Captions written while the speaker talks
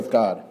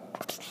God.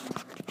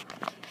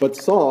 But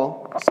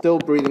Saul, still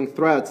breathing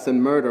threats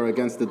and murder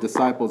against the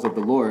disciples of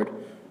the Lord,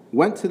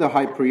 went to the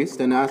high priest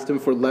and asked him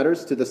for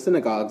letters to the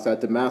synagogues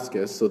at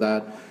Damascus, so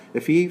that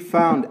if he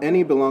found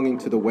any belonging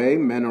to the way,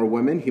 men or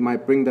women, he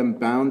might bring them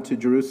bound to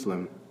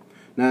Jerusalem.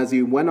 Now as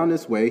he went on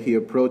his way, he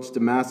approached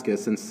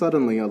Damascus, and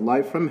suddenly a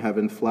light from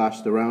heaven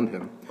flashed around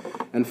him.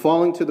 And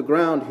falling to the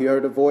ground, he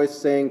heard a voice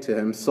saying to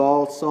him,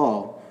 "Saul,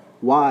 Saul,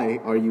 why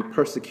are you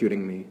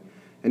persecuting me?"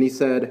 And he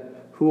said,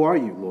 "Who are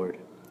you, Lord?"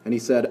 And he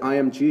said, "I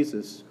am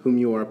Jesus, whom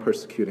you are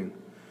persecuting.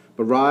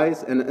 But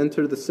rise and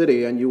enter the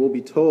city, and you will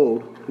be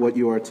told what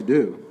you are to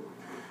do."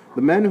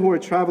 The men who were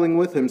traveling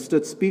with him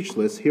stood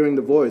speechless, hearing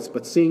the voice,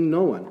 but seeing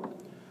no one.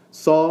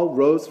 Saul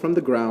rose from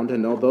the ground,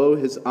 and although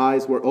his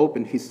eyes were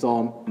opened, he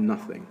saw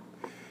nothing.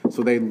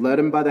 So they led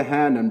him by the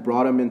hand and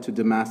brought him into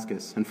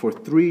Damascus. And for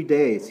 3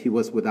 days he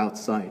was without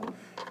sight,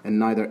 and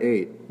neither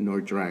ate nor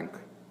drank.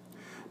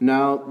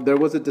 Now there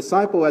was a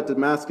disciple at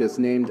Damascus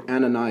named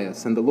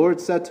Ananias, and the Lord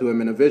said to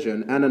him in a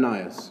vision,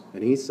 "Ananias."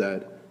 And he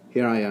said,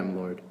 "Here I am,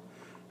 Lord."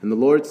 And the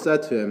Lord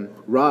said to him,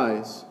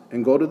 "Rise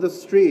and go to the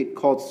street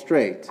called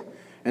Straight,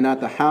 and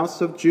at the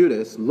house of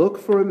Judas look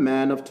for a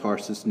man of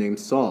Tarsus named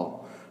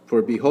Saul.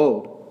 For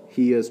behold,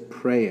 he is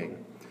praying,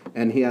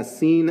 and he has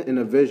seen in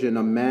a vision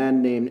a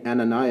man named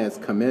Ananias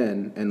come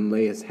in and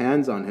lay his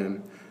hands on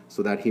him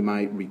so that he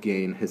might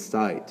regain his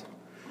sight."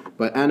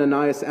 But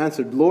Ananias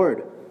answered,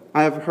 "Lord,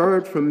 I have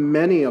heard from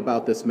many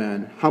about this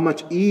man, how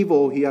much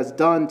evil he has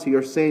done to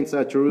your saints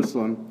at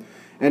Jerusalem.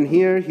 And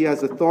here he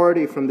has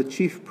authority from the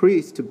chief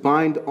priests to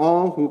bind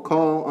all who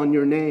call on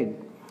your name."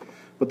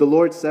 But the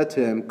Lord said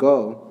to him,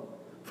 "Go,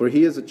 for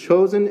he is a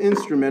chosen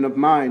instrument of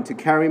mine to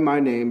carry my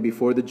name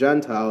before the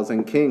Gentiles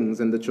and kings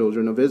and the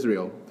children of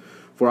Israel.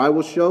 For I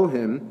will show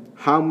him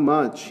how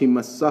much he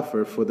must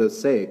suffer for the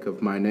sake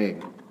of my name."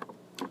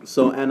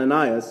 So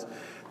Ananias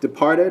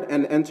departed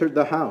and entered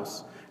the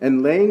house.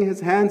 And laying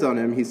his hands on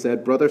him, he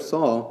said, "Brother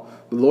Saul,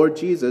 the Lord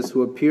Jesus,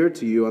 who appeared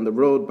to you on the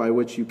road by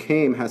which you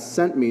came, has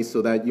sent me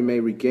so that you may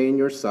regain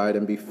your sight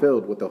and be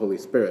filled with the Holy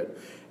Spirit."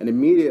 And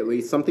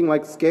immediately something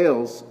like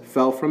scales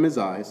fell from his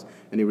eyes,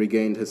 and he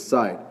regained his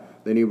sight.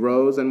 Then he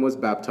rose and was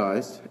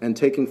baptized, and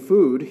taking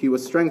food, he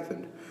was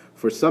strengthened.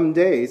 For some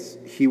days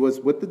he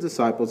was with the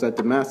disciples at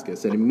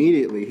Damascus, and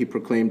immediately he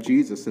proclaimed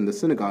Jesus in the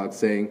synagogue,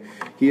 saying,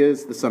 "He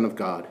is the Son of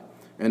God."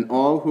 And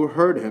all who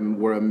heard him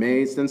were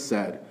amazed and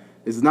said,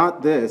 "Is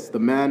not this the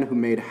man who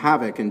made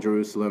havoc in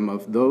Jerusalem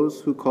of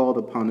those who called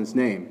upon his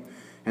name?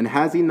 And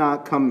has he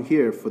not come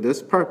here for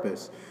this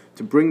purpose,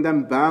 to bring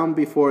them bound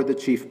before the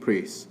chief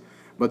priests?"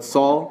 But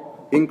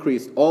Saul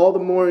increased all the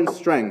more in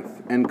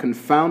strength and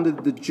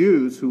confounded the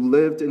Jews who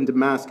lived in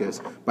Damascus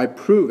by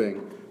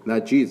proving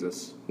that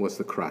Jesus was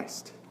the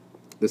Christ.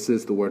 This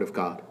is the word of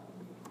God.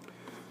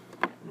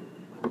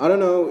 I don't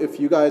know if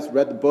you guys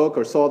read the book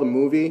or saw the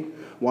movie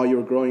while you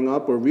were growing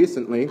up or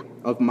recently,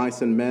 of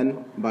Mice and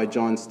Men by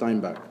John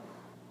Steinbeck.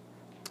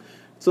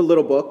 It's a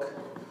little book,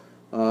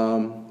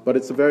 but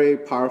it's a very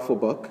powerful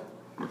book,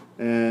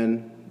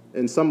 and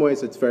in some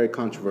ways it's very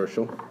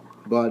controversial,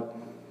 but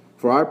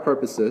for our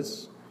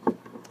purposes,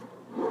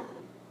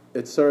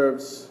 it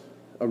serves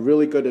a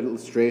really good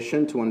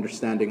illustration to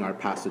understanding our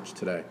passage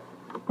today.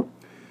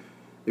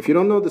 If you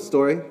don't know the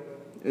story,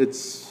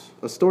 it's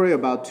a story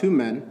about two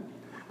men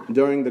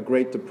during the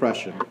Great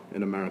Depression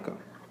in America.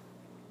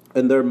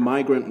 And they're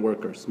migrant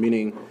workers,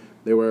 meaning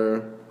they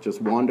were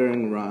just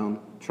wandering around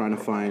trying to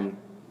find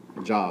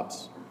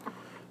jobs.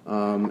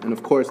 And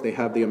of course, they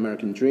have the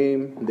American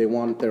dream. They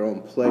want their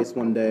own place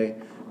one day,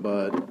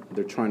 but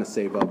they're trying to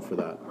save up for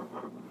that.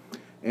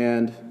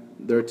 And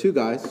there are two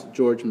guys,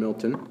 George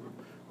Milton,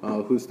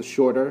 who's the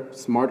shorter,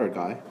 smarter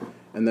guy.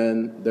 And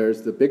then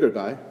there's the bigger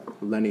guy,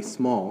 Lenny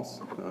Smalls,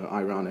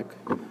 ironic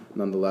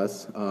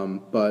nonetheless.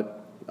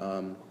 But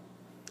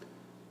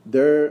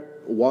they're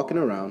walking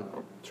around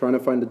trying to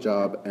find a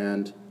job,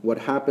 and what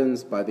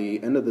happens by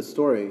the end of the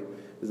story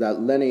is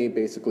that Lenny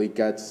basically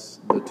gets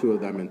the two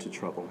of them into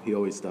trouble. He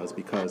always does,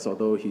 because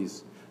although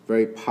he's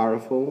very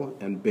powerful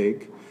and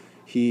big,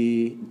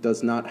 he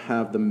does not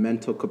have the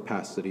mental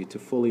capacity to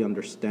fully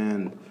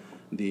understand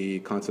the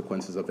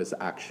consequences of his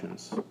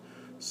actions.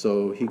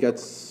 So he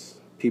gets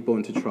people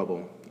into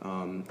trouble.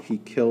 He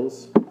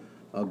kills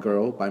a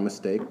girl by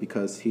mistake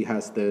because he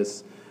has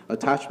this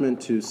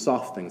attachment to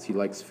soft things. He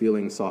likes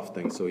feeling soft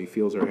things, so he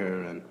feels her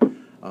hair, and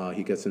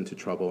he gets into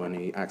trouble, and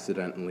he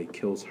accidentally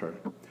kills her.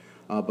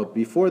 But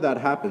before that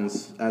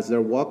happens, as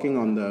they're walking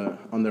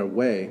on their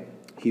way,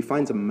 he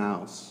finds a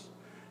mouse,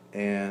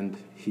 and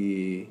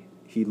he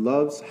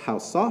loves how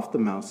soft the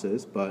mouse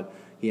is, but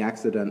he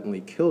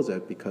accidentally kills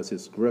it because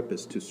his grip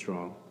is too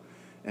strong.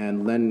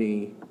 And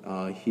Lenny,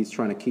 he's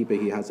trying to keep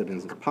it. He has it in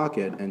his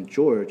pocket, and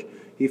George,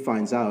 he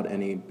finds out,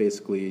 and he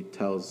basically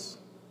tells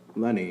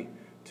Lenny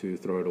to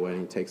throw it away,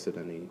 and he takes it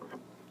and he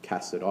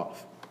casts it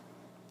off.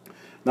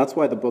 That's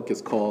why the book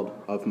is called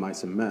Of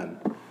Mice and Men,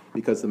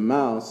 because the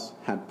mouse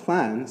had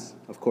plans.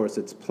 Of course,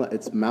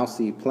 its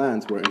mousy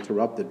plans were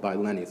interrupted by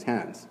Lenny's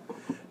hands.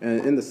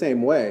 And in the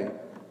same way,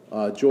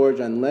 George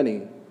and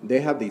Lenny,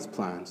 they have these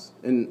plans.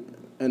 And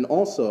And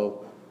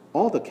also,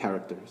 all the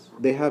characters,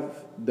 they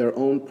have their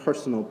own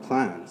personal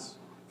plans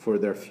for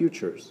their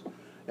futures,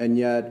 and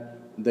yet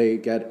they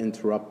get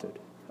interrupted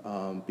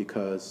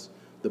because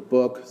the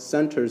book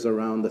centers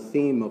around the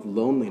theme of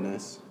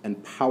loneliness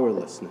and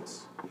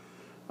powerlessness.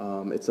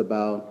 It's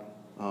about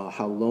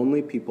how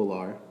lonely people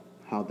are,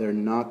 how they're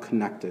not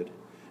connected,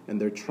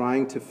 and they're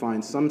trying to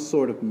find some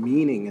sort of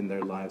meaning in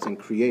their lives and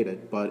create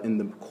it, but in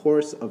the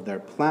course of their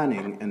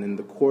planning and in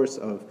the course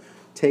of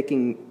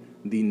taking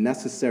the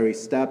necessary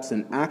steps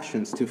and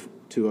actions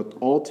to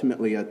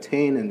ultimately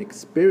attain and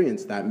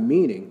experience that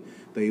meaning,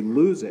 they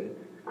lose it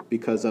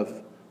because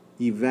of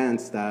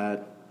events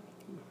that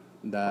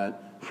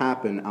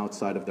happen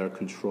outside of their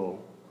control.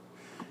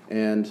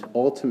 And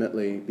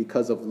ultimately,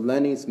 because of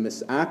Lenny's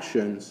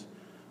misactions,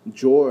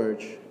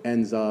 George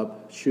ends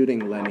up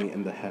shooting Lenny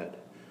in the head.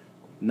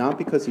 Not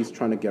because he's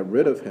trying to get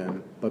rid of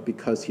him, but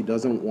because he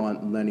doesn't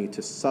want Lenny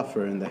to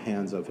suffer in the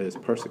hands of his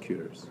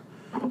persecutors.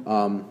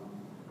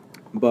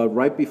 But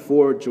right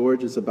before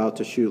George is about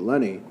to shoot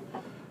Lenny,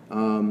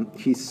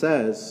 he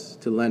says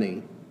to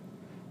Lenny,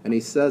 and he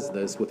says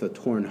this with a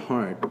torn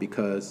heart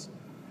because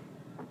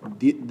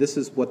this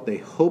is what they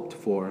hoped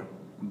for,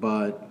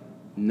 but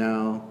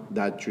now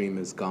that dream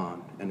is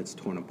gone and it's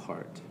torn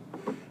apart.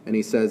 And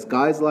he says,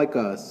 guys like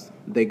us,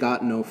 they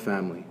got no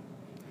family.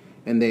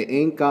 And they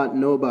ain't got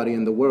nobody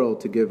in the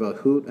world to give a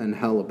hoot and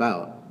hell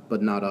about,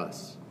 but not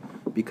us.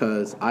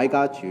 Because I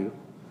got you,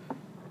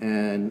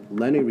 and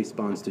Lenny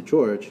responds to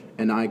George,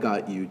 and I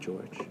got you,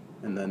 George.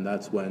 And then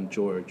that's when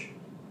George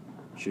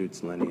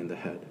shoots Lenny in the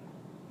head.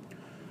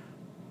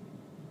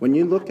 When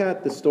you look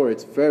at the story,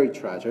 it's very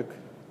tragic.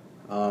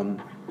 And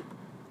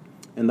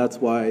that's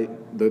why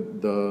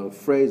the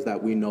phrase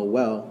that we know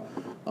well,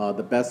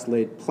 the best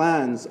laid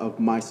plans of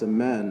mice and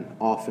men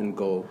often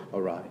go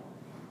awry,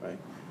 right?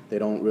 They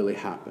don't really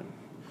happen.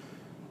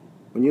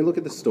 When you look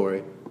at the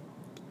story,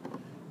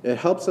 it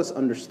helps us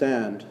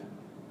understand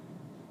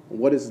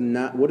what is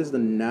the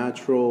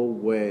natural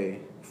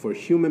way for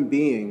human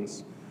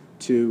beings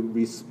to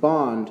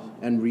respond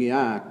and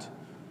react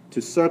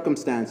to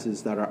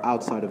circumstances that are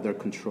outside of their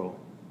control.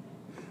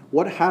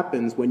 What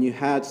happens when you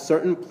had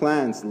certain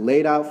plans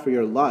laid out for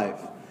your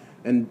life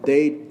and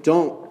they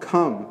don't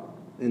come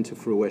into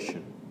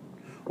fruition?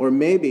 Or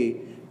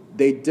maybe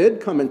they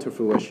did come into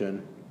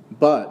fruition,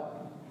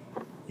 but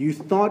you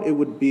thought it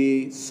would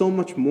be so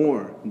much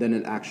more than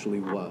it actually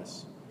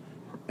was.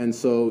 And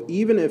so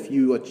even if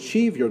you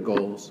achieve your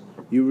goals,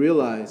 you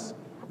realize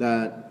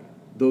that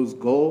those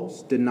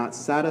goals did not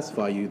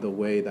satisfy you the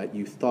way that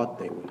you thought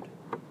they would,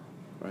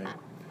 right?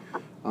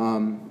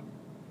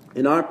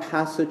 In our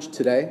passage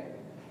today,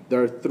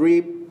 there are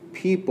three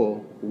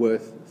people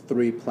with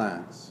three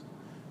plans.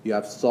 You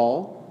have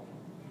Saul,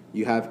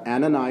 you have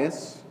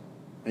Ananias,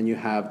 and you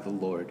have the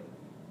Lord.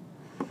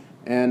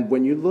 And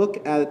when you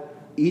look at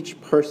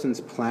each person's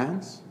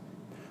plans,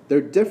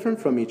 they're different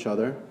from each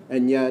other,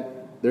 and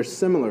yet they're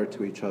similar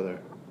to each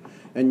other.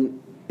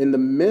 And in the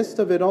midst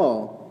of it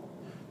all,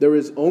 there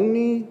is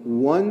only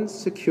one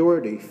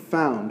security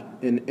found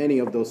in any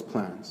of those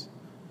plans.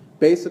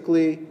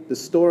 Basically, the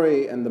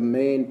story and the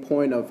main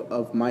point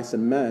of Mice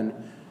and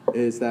Men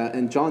is that,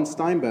 and John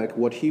Steinbeck,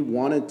 what he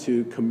wanted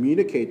to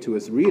communicate to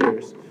his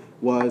readers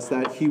was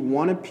that he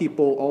wanted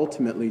people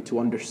ultimately to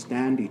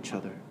understand each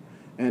other.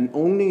 And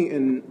only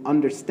in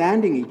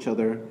understanding each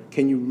other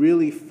can you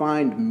really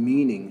find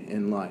meaning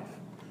in life.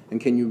 And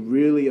can you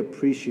really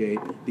appreciate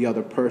the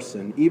other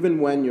person, even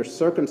when your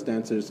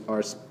circumstances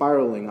are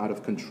spiraling out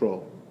of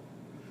control.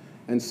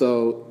 And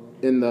so,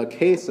 in the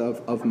case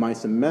of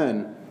Mice and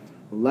Men,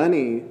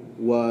 Lenny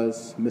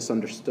was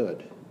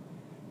misunderstood,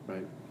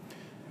 right?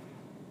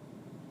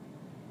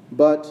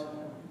 But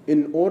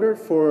in order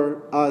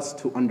for us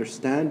to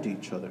understand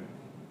each other,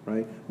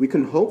 right, we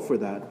can hope for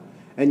that.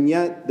 And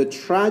yet the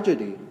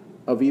tragedy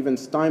of even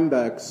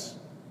Steinbeck's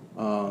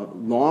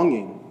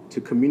longing to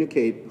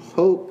communicate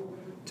hope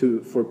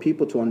for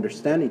people to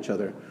understand each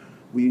other,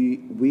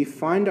 we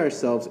find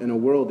ourselves in a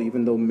world,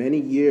 even though many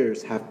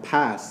years have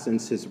passed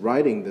since his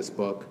writing this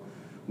book,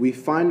 we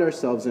find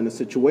ourselves in a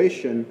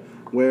situation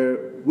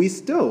where we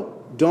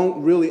still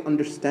don't really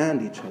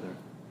understand each other.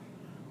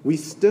 We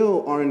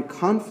still are in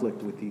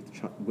conflict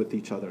with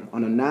each other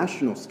on a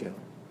national scale,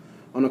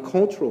 on a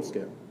cultural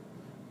scale.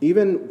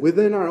 Even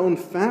within our own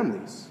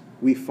families,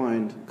 we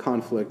find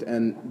conflict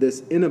and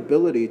this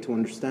inability to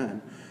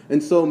understand.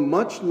 And so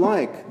much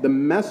like the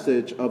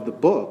message of the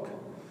book,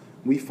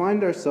 we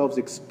find ourselves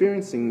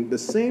experiencing the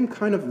same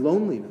kind of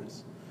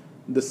loneliness,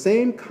 the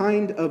same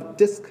kind of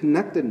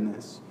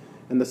disconnectedness,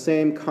 and the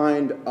same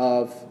kind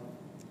of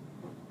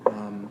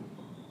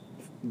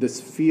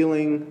this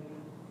feeling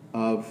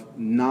of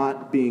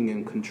not being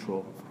in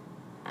control.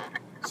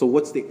 So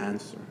what's the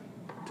answer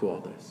to all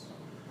this?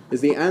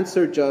 Is the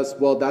answer just,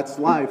 well, that's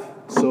life,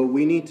 so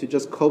we need to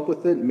just cope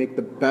with it and make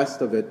the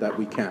best of it that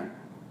we can?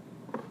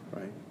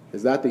 Right?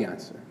 Is that the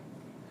answer?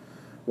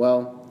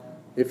 Well,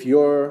 if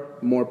you're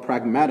more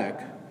pragmatic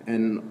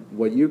and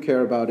what you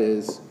care about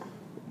is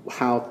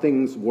how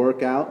things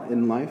work out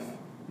in life,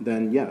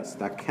 then yes,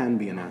 that can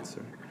be an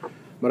answer.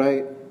 But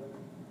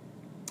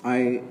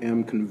I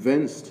am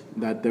convinced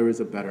that there is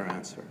a better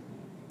answer.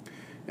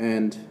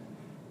 And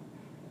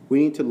we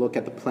need to look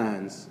at the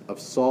plans of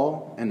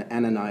Saul and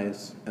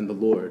Ananias and the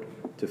Lord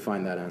to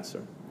find that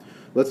answer.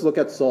 Let's look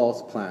at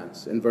Saul's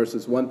plans in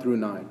verses 1 through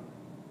 9.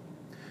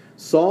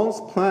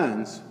 Saul's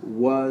plans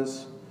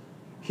was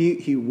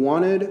he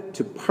wanted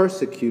to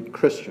persecute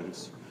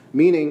Christians,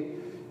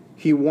 meaning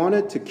he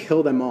wanted to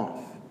kill them off.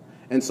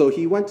 And so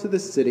he went to the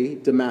city,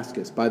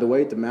 Damascus. By the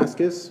way,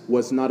 Damascus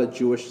was not a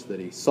Jewish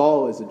city.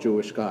 Saul is a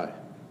Jewish guy,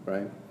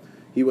 right?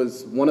 He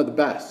was one of the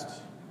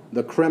best,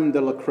 the creme de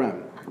la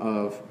creme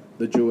of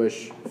the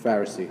Jewish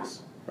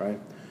Pharisees, right?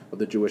 Of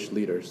the Jewish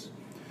leaders.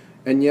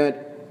 And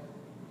yet,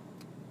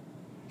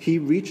 he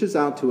reaches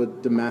out to a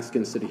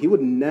Damascus city. He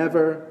wouldn't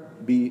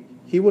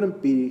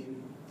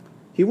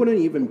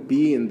even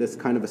be in this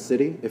kind of a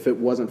city if it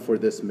wasn't for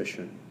this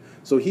mission.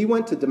 So he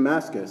went to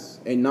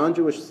Damascus, a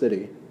non-Jewish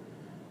city,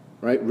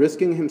 right,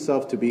 risking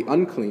himself to be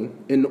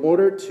unclean in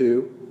order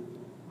to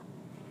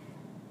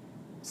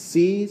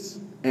seize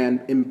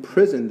and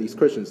imprison these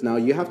Christians. Now,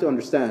 you have to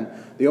understand,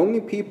 the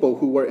only people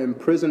who were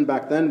imprisoned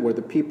back then were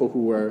the people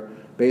who were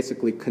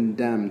basically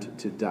condemned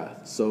to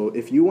death. So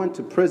if you went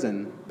to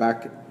prison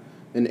back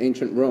in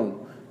ancient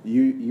Rome,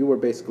 you were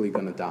basically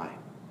going to die,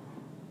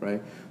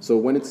 right? So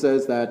when it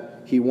says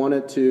that he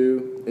wanted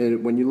to,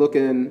 when you look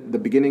in the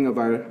beginning of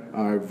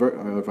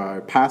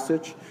our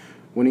passage,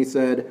 when he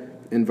said,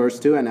 in verse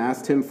 2, and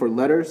asked him for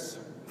letters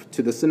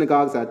to the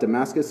synagogues at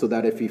Damascus, so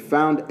that if he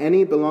found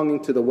any belonging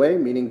to the way,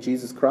 meaning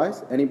Jesus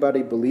Christ,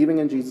 anybody believing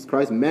in Jesus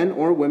Christ, men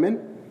or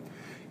women,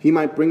 he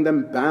might bring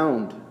them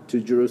bound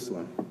to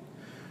Jerusalem.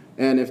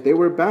 And if they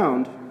were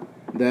bound,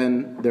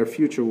 then their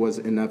future was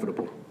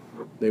inevitable.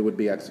 They would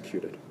be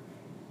executed.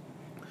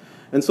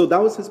 And so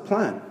that was his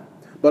plan.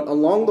 But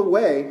along the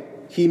way,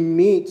 he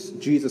meets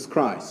Jesus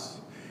Christ.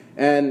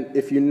 And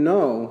if you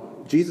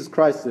know, Jesus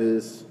Christ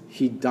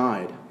he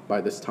died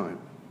by this time.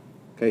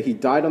 Okay, he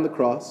died on the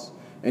cross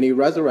and he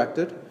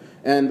resurrected,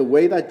 and the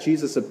way that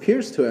Jesus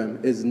appears to him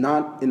is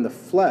not in the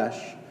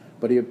flesh,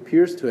 but he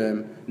appears to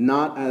him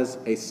not as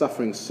a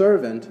suffering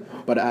servant,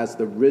 but as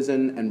the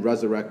risen and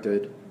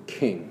resurrected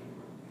king.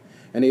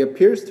 And he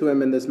appears to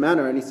him in this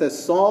manner, and he says,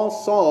 Saul,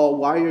 Saul,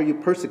 why are you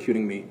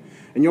persecuting me?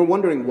 And you're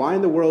wondering, why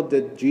in the world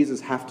did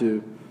Jesus have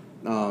to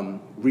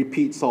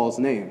repeat Saul's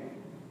name?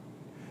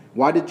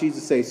 Why did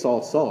Jesus say,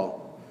 Saul,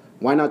 Saul?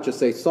 Why not just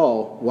say,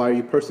 Saul, why are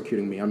you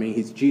persecuting me? I mean,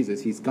 he's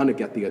Jesus. He's going to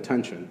get the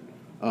attention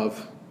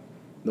of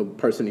the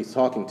person he's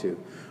talking to.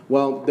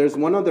 Well, there's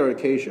one other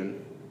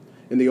occasion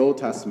in the Old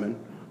Testament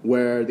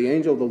where the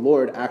angel of the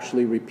Lord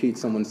actually repeats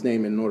someone's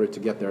name in order to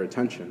get their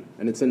attention.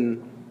 And it's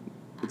in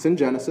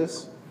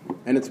Genesis,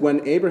 and it's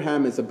when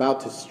Abraham is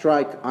about to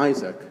strike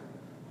Isaac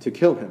to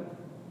kill him.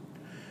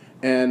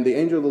 And the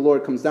angel of the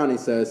Lord comes down and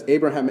he says,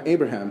 Abraham,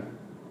 Abraham,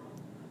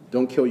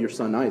 don't kill your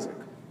son Isaac.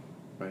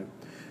 Right?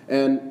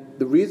 And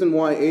the reason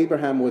why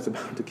Abraham was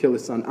about to kill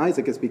his son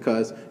Isaac is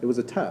because it was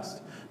a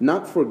test.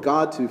 Not for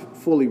God to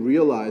fully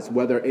realize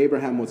whether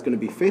Abraham was going to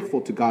be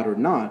faithful to God or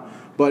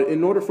not, but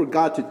in order for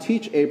God to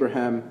teach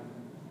Abraham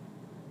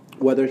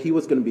whether he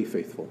was going to be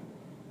faithful.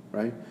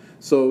 Right?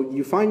 So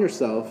you find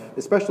yourself,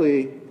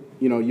 especially,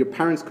 your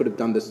parents could have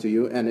done this to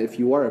you, and if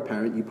you are a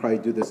parent, you probably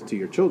do this to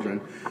your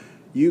children.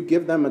 You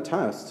give them a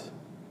test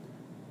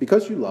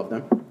because you love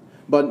them.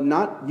 But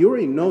you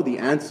already know the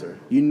answer.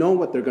 You know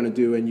what they're going to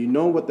do, and you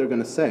know what they're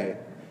going to say.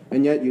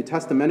 And yet you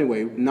test them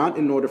anyway, not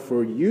in order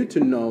for you to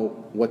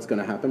know what's going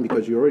to happen,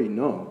 because you already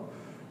know,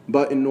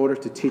 but in order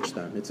to teach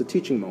them. It's a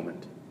teaching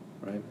moment,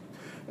 right?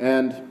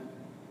 And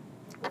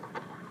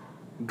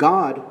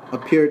God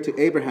appeared to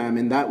Abraham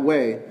in that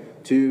way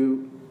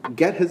to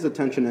get his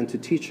attention and to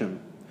teach him.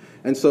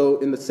 And so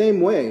in the same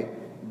way,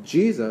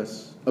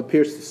 Jesus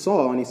appears to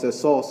Saul, and he says,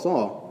 Saul,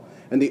 Saul.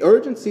 And the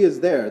urgency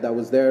is there, that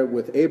was there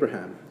with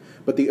Abraham.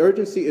 But the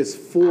urgency is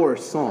for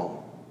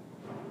Saul,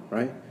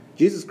 right?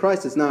 Jesus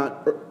Christ is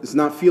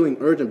not feeling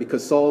urgent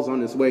because Saul's on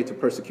his way to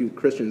persecute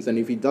Christians, and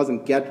if he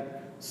doesn't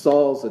get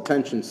Saul's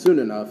attention soon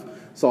enough,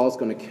 Saul's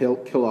going to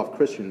kill off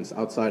Christians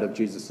outside of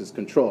Jesus'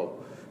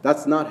 control.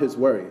 That's not his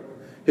worry.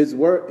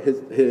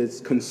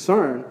 His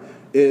concern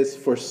is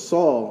for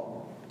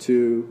Saul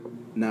to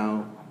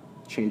now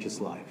change his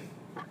life,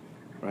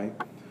 right?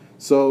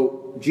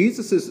 So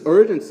Jesus'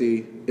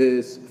 urgency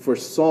is for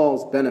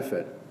Saul's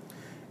benefit.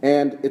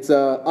 And it's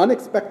an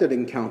unexpected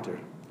encounter.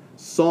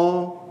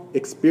 Saul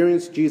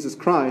experienced Jesus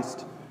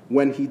Christ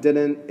when he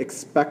didn't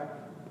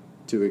expect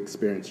to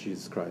experience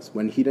Jesus Christ,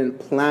 when he didn't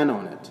plan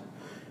on it.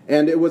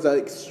 And it was an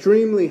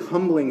extremely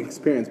humbling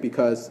experience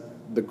because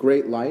the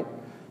great light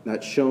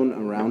that shone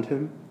around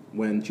him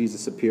when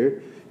Jesus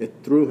appeared, it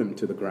threw him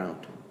to the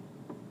ground,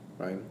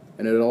 right?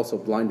 And it also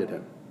blinded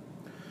him.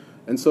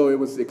 And so it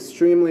was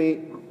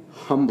extremely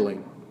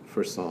humbling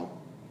for Saul.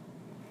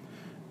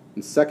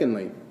 And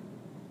secondly,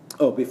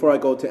 before I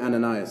go to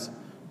Ananias,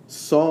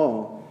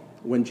 Saul,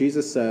 when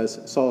Jesus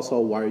says, Saul,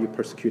 Saul, why are you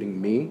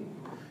persecuting me?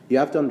 You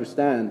have to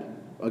understand,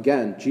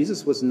 again,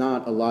 Jesus was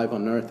not alive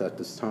on earth at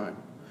this time.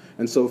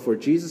 And so for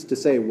Jesus to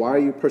say, why are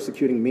you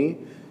persecuting me?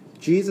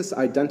 Jesus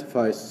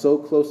identifies so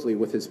closely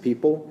with his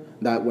people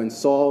that when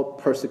Saul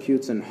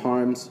persecutes and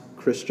harms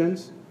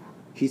Christians,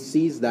 he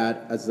sees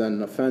that as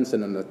an offense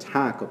and an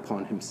attack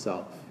upon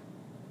himself.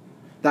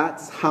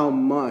 That's how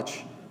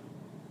much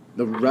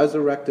the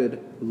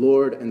resurrected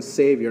Lord and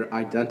Savior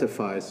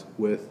identifies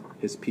with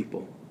his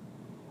people.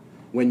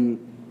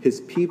 When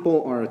his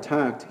people are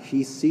attacked,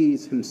 he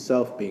sees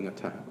himself being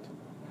attacked.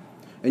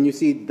 And you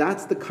see,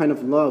 that's the kind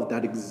of love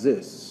that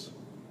exists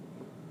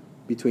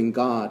between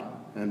God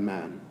and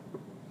man.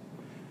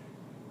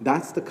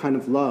 That's the kind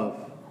of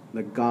love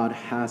that God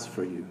has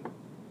for you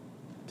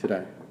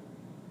today.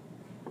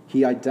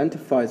 He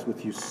identifies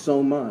with you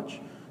so much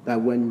that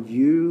when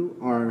you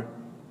are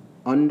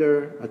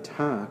under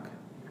attack,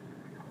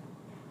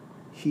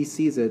 he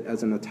sees it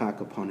as an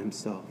attack upon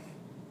himself.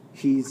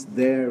 He's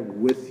there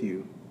with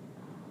you,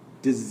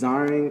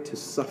 desiring to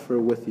suffer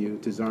with you,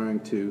 desiring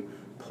to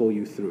pull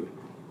you through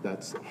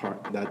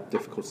that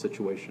difficult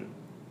situation.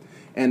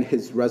 And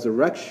his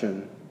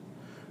resurrection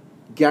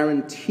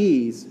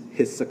guarantees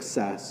his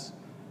success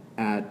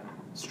at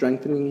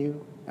strengthening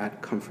you,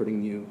 at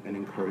comforting you, and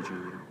encouraging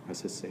you as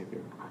his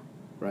Savior,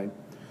 right?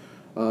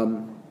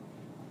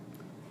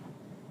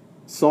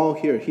 Saul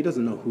here, he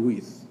doesn't know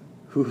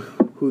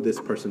who this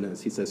person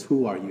is. He says,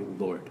 "Who are you,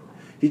 Lord?"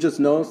 He just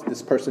knows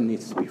this person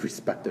needs to be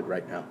respected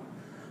right now.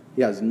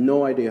 He has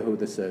no idea who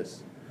this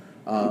is.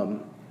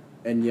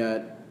 And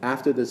yet,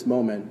 after this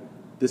moment,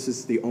 this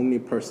is the only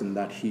person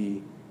that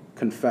he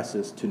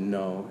confesses to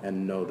know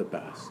and know the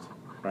best,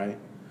 right?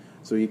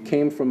 So he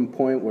came from a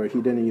point where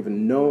he didn't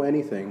even know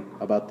anything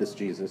about this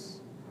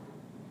Jesus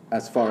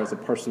as far as a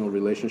personal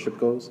relationship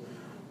goes.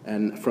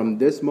 And from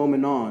this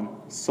moment on,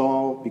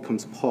 Saul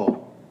becomes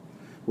Paul,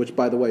 which,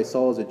 by the way,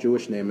 Saul is a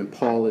Jewish name and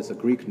Paul is a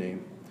Greek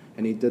name.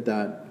 And he did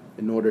that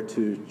in order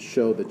to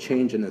show the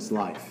change in his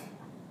life.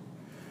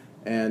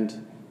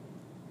 And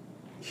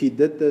he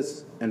did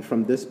this, and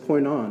from this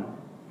point on,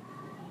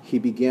 he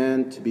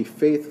began to be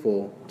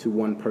faithful to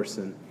one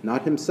person,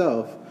 not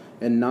himself,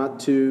 and not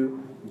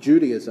to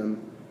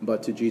Judaism,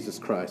 but to Jesus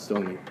Christ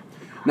only.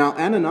 Now,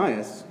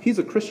 Ananias, he's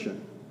a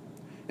Christian.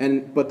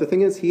 But the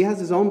thing is, he has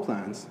his own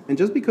plans. And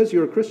just because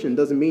you're a Christian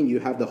doesn't mean you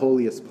have the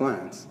holiest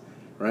plans,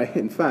 right?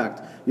 In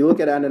fact, you look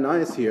at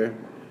Ananias here,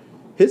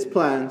 his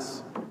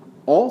plans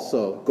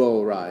also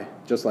go awry,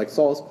 just like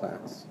Saul's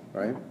plans,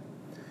 right?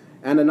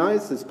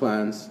 Ananias'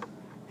 plans,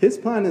 his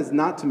plan is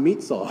not to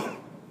meet Saul.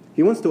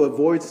 He wants to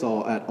avoid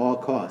Saul at all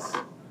costs.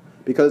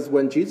 Because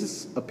when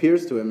Jesus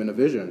appears to him in a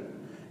vision,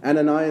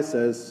 Ananias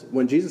says,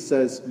 when Jesus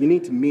says, you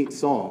need to meet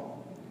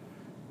Saul,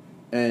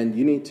 and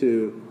you need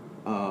to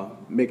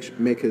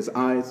make his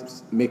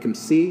eyes, make him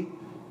see,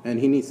 and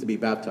he needs to be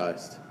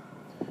baptized.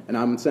 And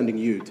I'm sending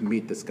you to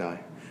meet this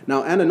guy.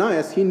 Now,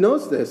 Ananias, he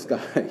knows this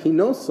guy. He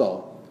knows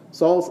Saul.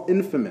 Saul's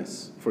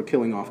infamous for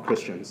killing off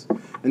Christians.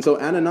 And so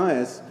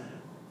Ananias,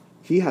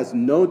 he has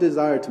no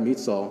desire to meet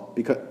Saul,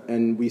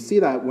 and we see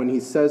that when he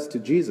says to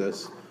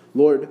Jesus,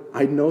 Lord,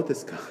 I know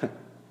this guy.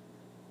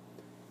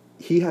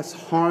 He has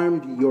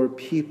harmed your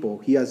people.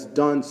 He has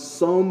done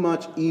so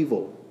much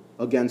evil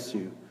against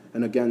you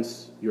and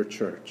against your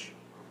church,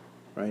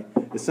 right?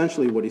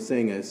 Essentially what he's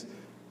saying is,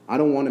 I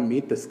don't want to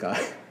meet this guy.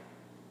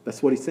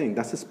 That's what he's saying.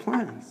 That's his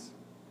plans,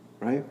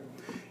 right?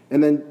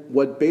 And then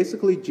what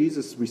basically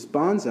Jesus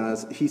responds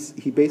as,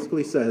 he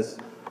basically says,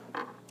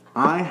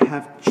 I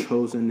have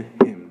chosen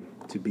him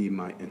to be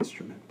my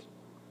instrument.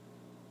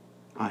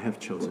 I have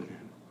chosen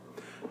him.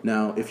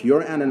 Now, if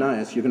you're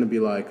Ananias, you're going to be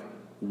like,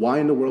 why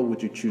in the world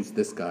would you choose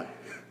this guy?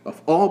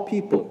 Of all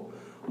people,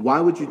 why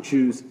would you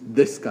choose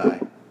this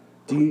guy?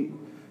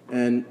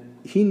 And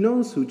he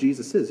knows who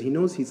Jesus is. He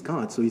knows he's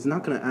God, so he's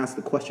not going to ask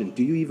the question,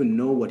 do you even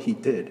know what he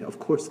did? Of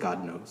course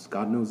God knows.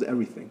 God knows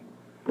everything.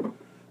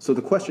 So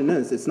the question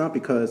is, it's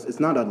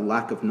not a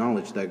lack of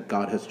knowledge that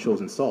God has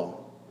chosen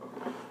Saul.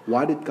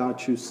 Why did God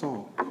choose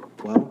Saul?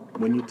 Well,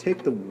 when you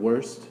take the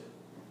worst,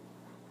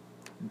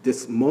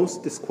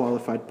 most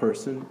disqualified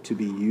person to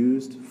be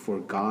used for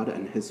God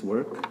and his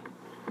work,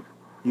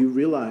 you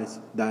realize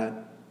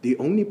that the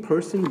only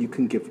person you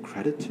can give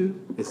credit to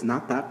is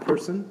not that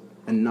person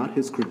and not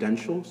his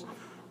credentials,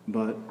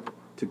 but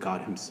to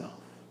God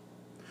himself.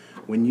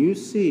 When you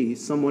see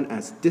someone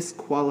as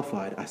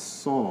disqualified as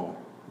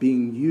Saul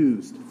being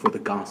used for the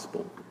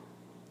gospel,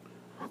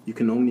 you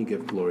can only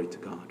give glory to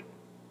God.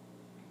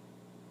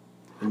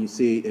 And you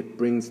see, it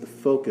brings the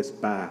focus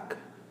back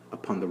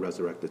upon the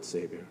resurrected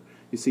Savior.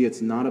 You see,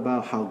 it's not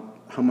about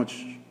how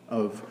much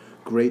of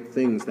great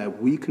things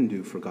that we can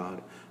do for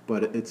God,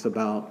 but it's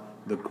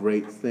about the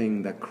great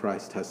thing that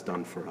Christ has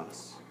done for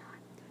us.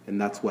 And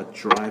that's what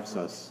drives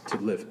us to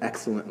live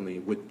excellently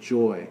with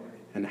joy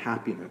and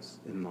happiness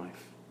in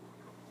life.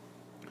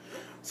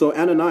 So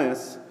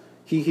Ananias,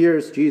 he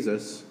hears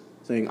Jesus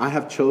saying, I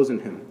have chosen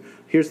him.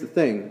 Here's the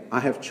thing,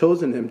 I have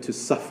chosen him to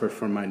suffer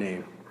for my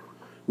name.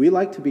 We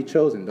like to be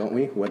chosen, don't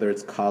we? Whether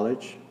it's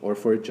college or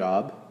for a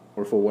job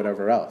or for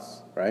whatever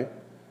else, right?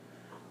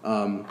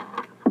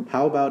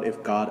 How about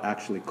if God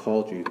actually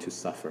called you to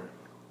suffer?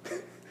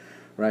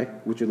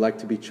 Right? Would you like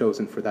to be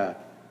chosen for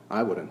that?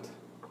 I wouldn't,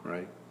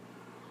 right?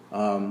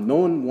 No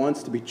one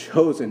wants to be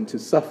chosen to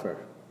suffer,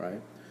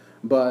 right?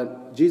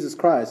 But Jesus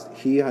Christ,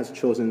 he has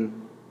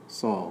chosen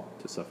Saul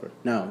to suffer.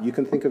 Now, you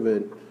can think of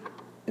it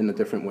in a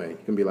different way. You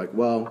can be like,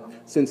 well,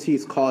 since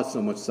he's caused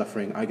so much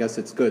suffering, I guess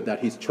it's good that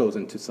he's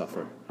chosen to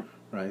suffer,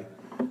 right?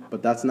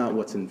 But that's not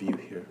what's in view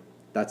here.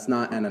 That's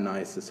not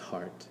Ananias'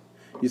 heart.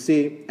 You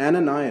see,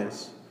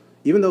 Ananias,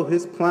 even though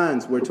his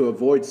plans were to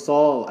avoid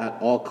Saul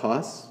at all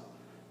costs,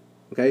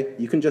 okay,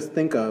 you can just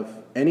think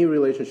of any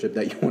relationship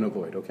that you want to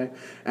avoid, okay?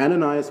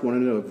 Ananias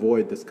wanted to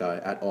avoid this guy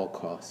at all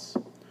costs.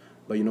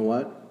 But you know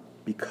what?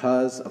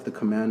 Because of the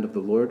command of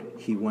the Lord,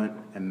 he went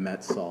and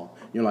met Saul.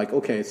 You're like,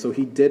 okay, so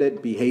he did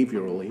it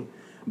behaviorally,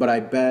 but I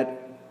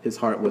bet his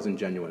heart wasn't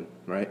genuine,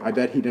 right? I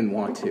bet he didn't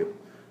want to,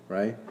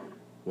 right?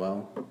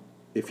 Well,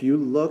 if you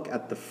look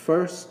at the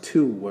first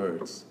two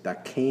words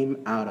that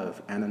came out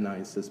of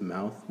Ananias'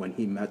 mouth when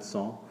he met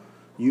Saul,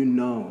 you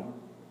know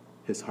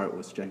his heart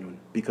was genuine.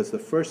 Because the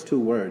first two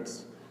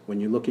words, when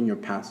you look in your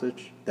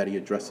passage that he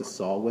addresses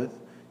Saul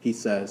with, he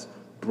says,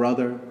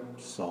 "Brother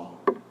Saul."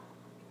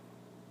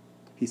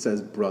 He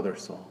says, "Brother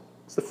Saul."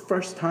 It's the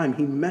first time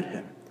he met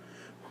him.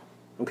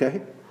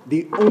 Okay?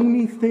 The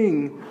only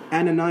thing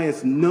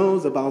Ananias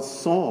knows about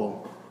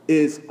Saul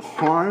is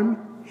harm,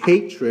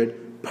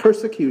 hatred,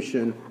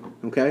 persecution,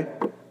 okay?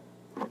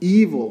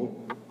 Evil.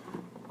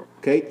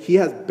 Okay? He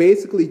has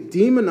basically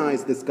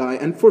demonized this guy,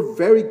 and for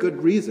very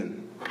good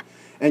reason.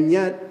 And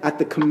yet, at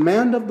the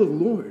command of the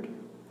Lord,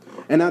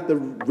 and at the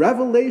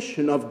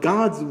revelation of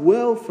God's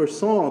will for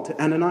Saul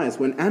to Ananias,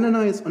 when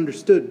Ananias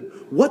understood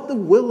what the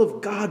will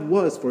of God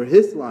was for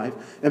his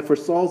life and for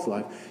Saul's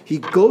life, he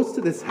goes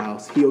to this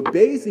house, he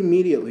obeys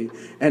immediately,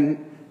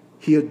 and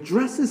he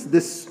addresses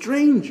this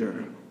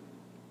stranger,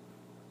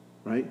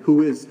 right,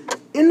 who is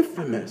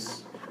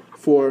infamous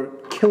for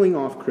killing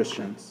off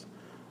Christians,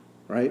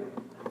 right?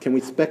 Can we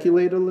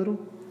speculate a little?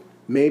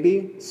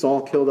 Maybe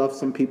Saul killed off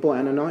some people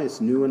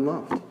Ananias knew and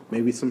loved.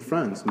 Maybe some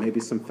friends, maybe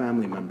some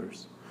family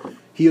members.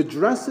 He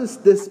addresses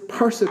this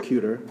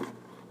persecutor,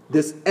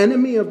 this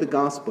enemy of the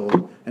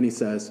gospel, and he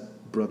says,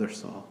 "Brother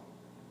Saul."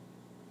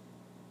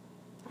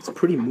 It's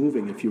pretty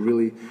moving if you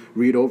really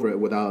read over it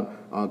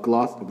without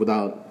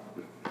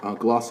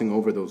glossing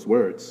over those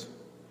words,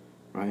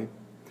 right?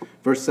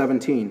 Verse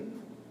 17,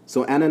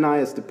 so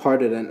Ananias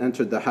departed and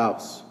entered the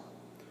house.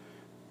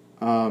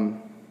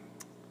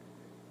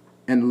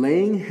 And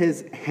laying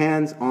his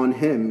hands on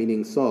him,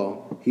 meaning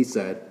Saul, he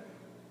said,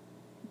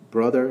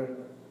 "Brother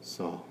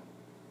Saul,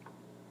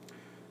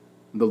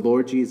 the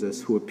Lord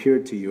Jesus, who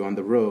appeared to you on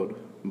the road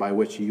by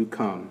which you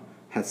come,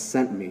 has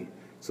sent me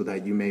so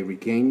that you may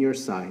regain your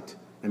sight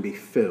and be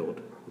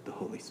filled with the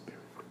Holy Spirit."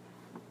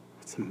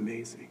 That's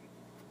amazing.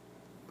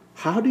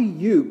 How do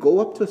you go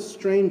up to a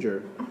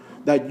stranger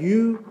that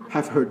you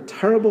have heard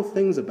terrible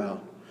things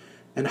about,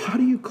 and how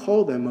do you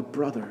call them a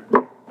brother?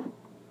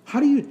 How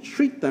do you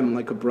treat them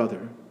like a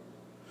brother?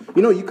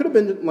 You know, you could have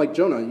been like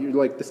Jonah. You're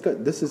like,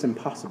 this is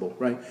impossible,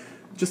 right?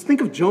 Just think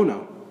of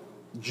Jonah.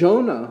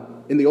 Jonah,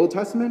 in the Old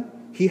Testament,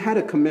 he had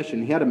a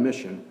commission. He had a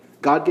mission.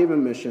 God gave him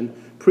a mission.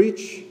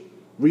 Preach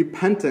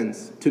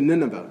repentance to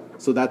Nineveh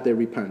so that they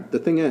repent. The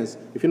thing is,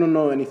 if you don't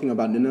know anything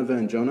about Nineveh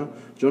and Jonah,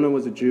 Jonah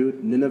was a Jew.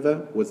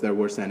 Nineveh was their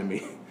worst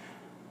enemy,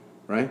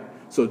 right?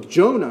 So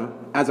Jonah,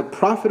 as a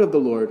prophet of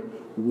the Lord,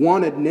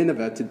 wanted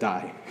Nineveh to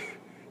die.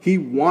 He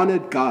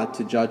wanted God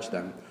to judge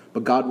them.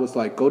 But God was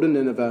like, go to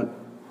Nineveh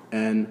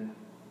and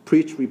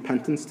preach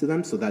repentance to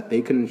them so that they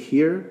can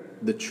hear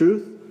the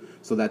truth,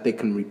 so that they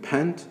can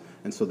repent,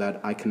 and so that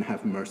I can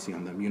have mercy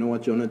on them. You know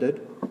what Jonah did?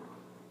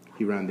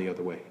 He ran the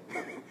other way.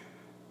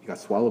 He got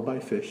swallowed by a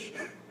fish.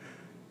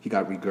 He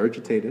got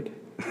regurgitated,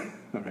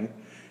 all right?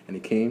 And he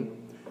came,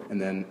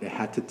 and then it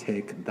had to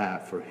take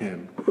that for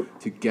him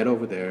to get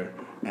over there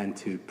and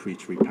to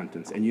preach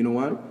repentance. And you know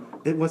what?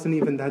 It wasn't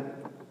even that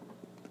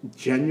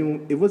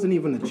genuine. It wasn't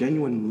even a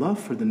genuine love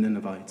for the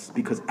Ninevites,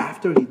 because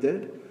after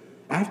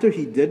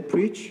he did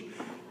preach,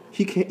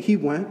 he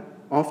went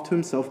off to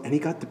himself and he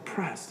got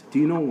depressed. Do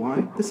you know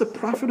why? This is a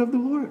prophet of the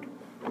Lord.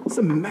 It's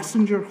a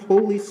messenger,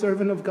 holy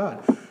servant of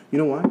God. You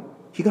know why?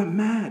 He got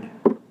mad.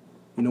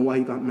 You know why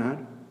he got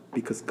mad?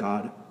 Because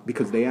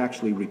they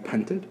actually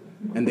repented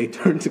and they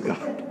turned to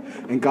God,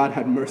 and God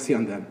had mercy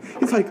on them.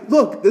 He's like,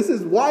 look, this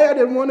is why I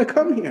didn't want to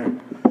come here,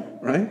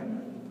 right?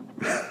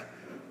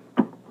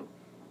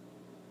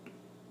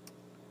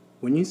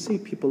 When you see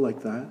people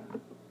like that,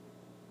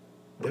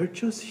 they're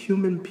just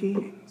human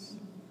beings.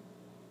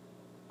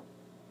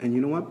 And you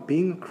know what?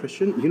 Being a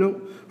Christian,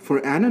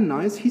 for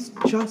Ananias, he's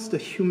just a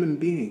human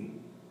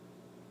being.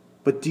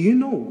 But do you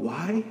know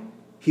why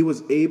he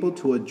was able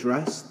to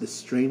address this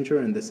stranger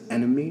and this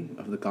enemy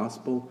of the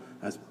gospel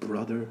as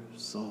Brother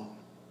Saul?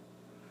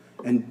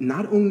 And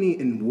not only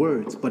in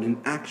words, but in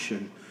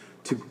action,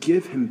 to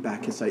give him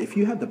back his sight. If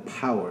you had the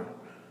power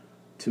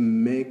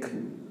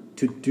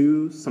to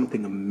do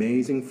something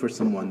amazing for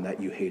someone that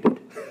you hated,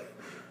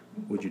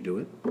 would you do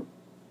it?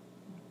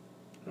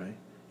 Right?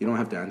 You don't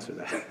have to answer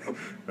that,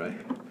 right?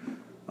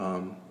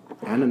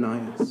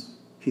 Ananias,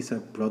 he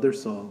said, "Brother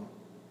Saul,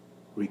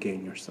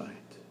 regain your sight."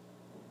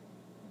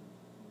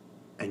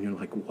 And you're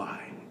like,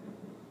 why?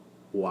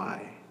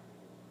 Why?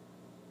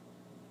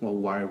 Well,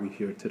 why are we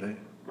here today?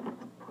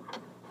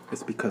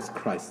 It's because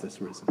Christ is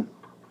risen.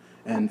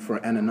 And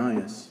for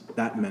Ananias,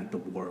 that meant the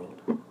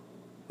world.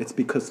 It's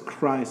because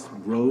Christ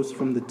rose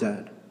from the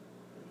dead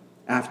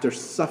after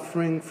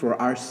suffering for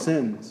our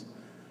sins,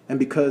 and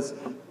because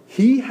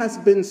he has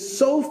been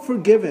so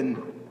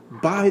forgiven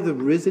by the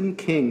risen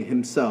King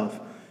himself,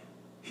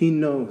 he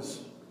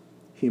knows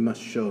he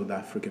must show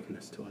that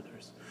forgiveness to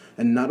others.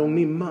 And not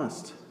only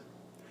must,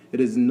 it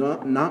is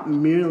not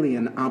merely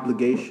an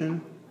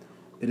obligation,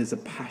 it is a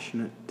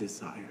passionate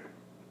desire,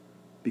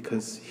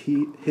 because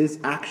his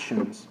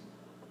actions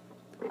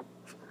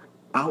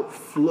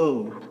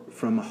outflow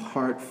from a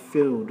heart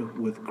filled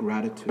with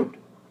gratitude,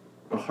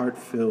 a heart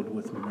filled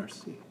with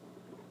mercy.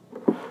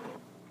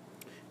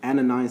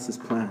 Ananias'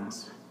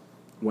 plans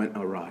went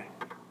awry.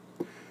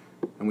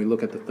 And we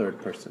look at the third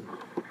person,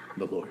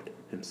 the Lord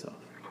himself.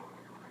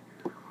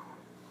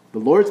 The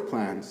Lord's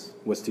plans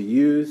was to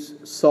use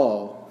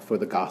Saul for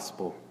the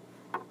gospel.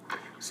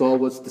 Saul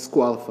was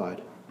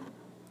disqualified,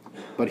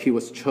 but he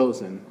was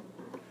chosen.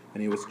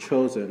 And he was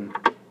chosen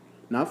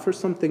not for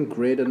something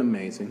great and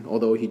amazing,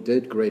 although he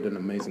did great and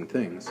amazing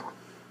things,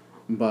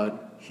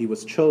 but he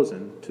was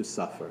chosen to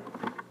suffer.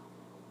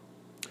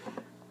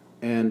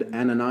 And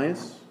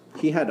Ananias,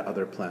 he had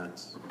other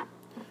plans,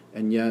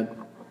 and yet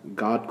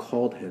God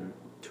called him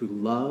to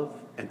love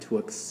and to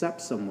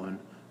accept someone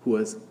who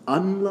was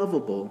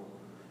unlovable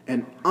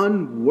and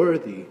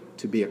unworthy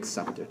to be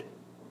accepted.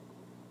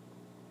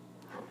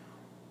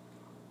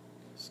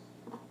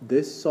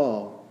 This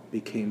Saul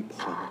became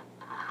Paul,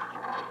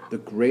 the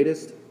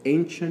greatest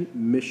ancient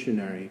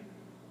missionary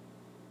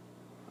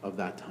of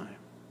that time.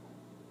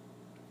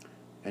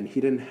 And he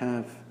didn't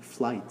have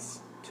flights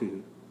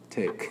to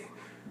take,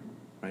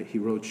 right? He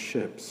rode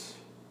ships.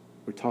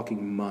 We're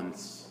talking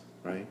months,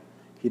 right?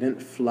 He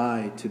didn't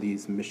fly to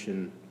these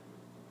mission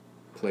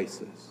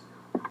places,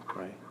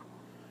 right?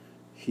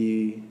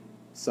 He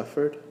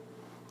suffered.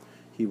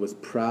 He was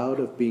proud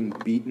of being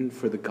beaten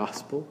for the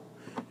gospel.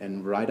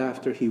 And right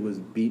after he was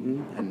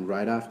beaten, and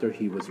right after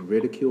he was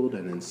ridiculed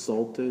and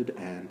insulted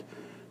and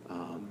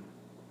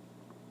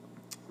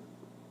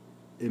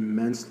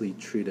immensely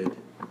treated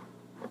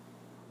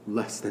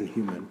less than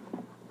human,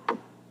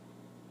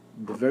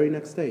 the very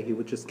next day he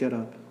would just get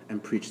up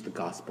and preach the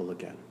gospel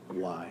again.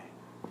 Why?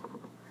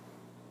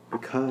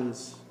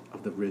 Because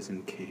of the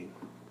risen King.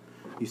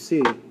 You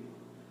see,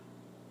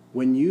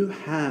 when you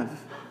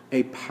have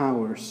a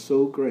power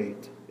so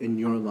great in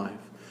your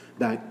life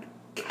that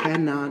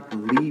cannot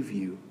leave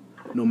you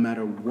no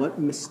matter what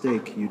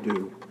mistake you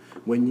do,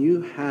 when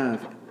you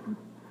have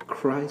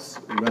Christ's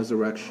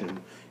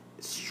resurrection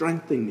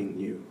strengthening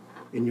you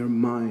in your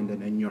mind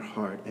and in your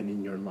heart and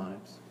in your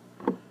lives,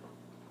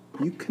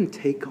 you can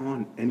take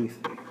on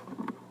anything.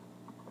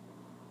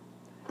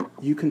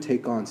 You can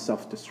take on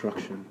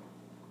self-destruction,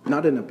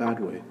 not in a bad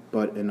way,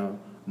 but in a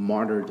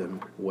martyrdom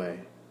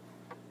way.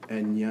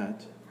 And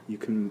yet, you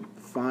can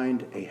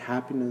find a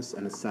happiness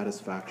and a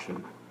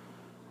satisfaction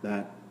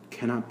that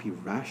cannot be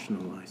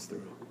rationalized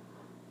through,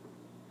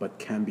 but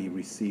can be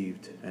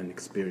received and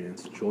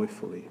experienced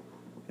joyfully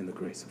in the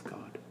grace of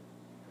God.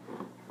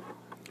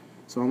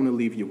 So I'm going to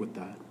leave you with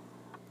that.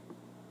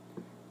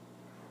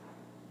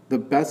 The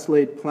best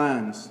laid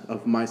plans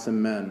of mice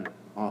and men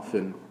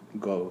often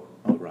go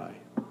awry.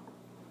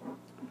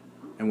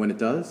 And when it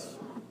does,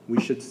 we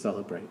should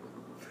celebrate.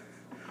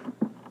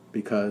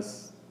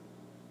 Because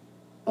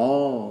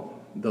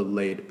all the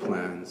laid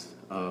plans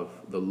of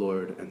the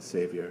Lord and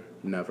Savior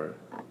never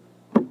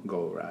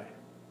go awry.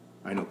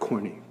 I know,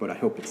 corny, but I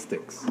hope it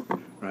sticks,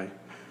 right?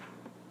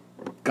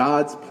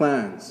 God's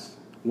plans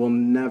will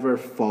never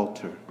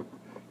falter.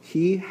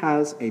 He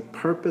has a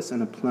purpose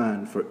and a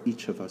plan for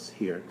each of us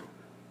here.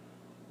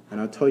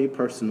 And I'll tell you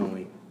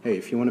personally, hey,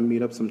 if you want to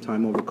meet up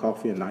sometime over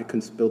coffee and I can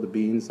spill the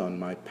beans on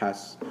my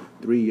past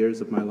 3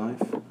 years of my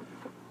life,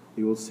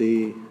 you will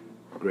see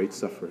great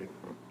suffering.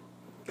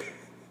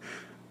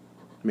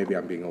 Maybe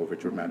I'm being over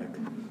dramatic.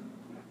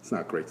 It's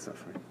not great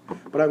suffering.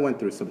 But I went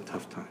through some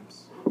tough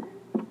times.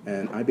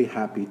 And I'd be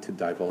happy to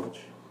divulge.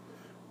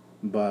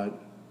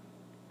 But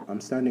I'm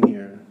standing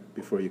here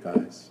before you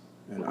guys,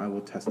 and I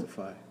will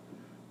testify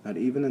that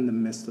even in the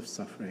midst of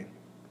suffering,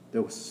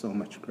 there was so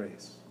much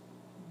grace.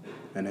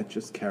 And it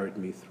just carried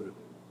me through.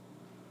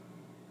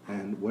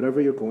 And whatever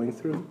you're going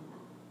through,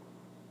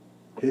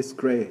 His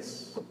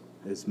grace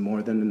is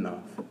more than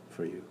enough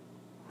for you.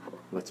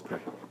 Let's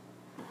pray.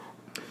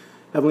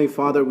 Heavenly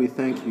Father, we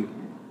thank you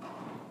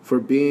for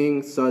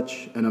being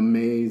such an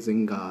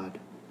amazing God.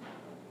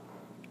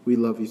 We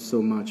love you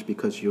so much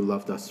because you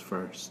loved us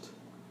first.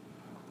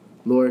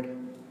 Lord,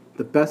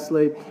 the best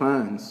laid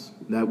plans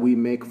that we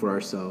make for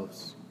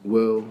ourselves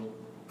will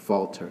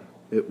falter.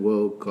 It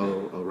will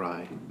go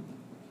awry.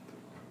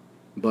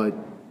 But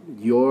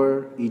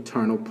your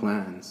eternal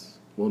plans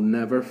will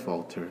never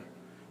falter.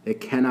 It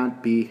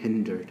cannot be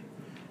hindered,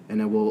 and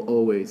it will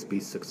always be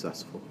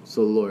successful.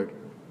 So, Lord,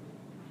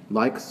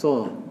 like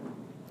Saul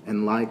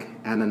and like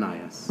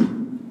Ananias,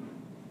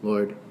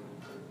 Lord,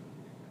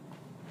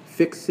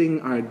 fixing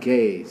our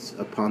gaze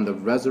upon the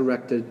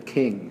resurrected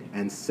King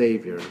and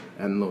Savior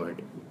and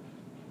Lord.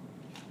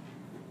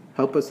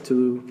 Help us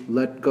to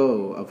let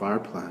go of our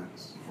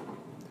plans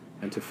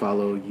and to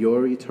follow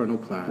your eternal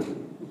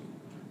plan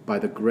by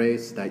the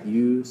grace that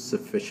you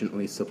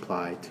sufficiently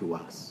supply to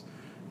us.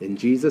 In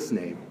Jesus'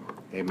 name,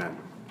 amen.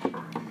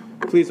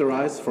 Please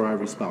arise for our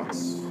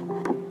response.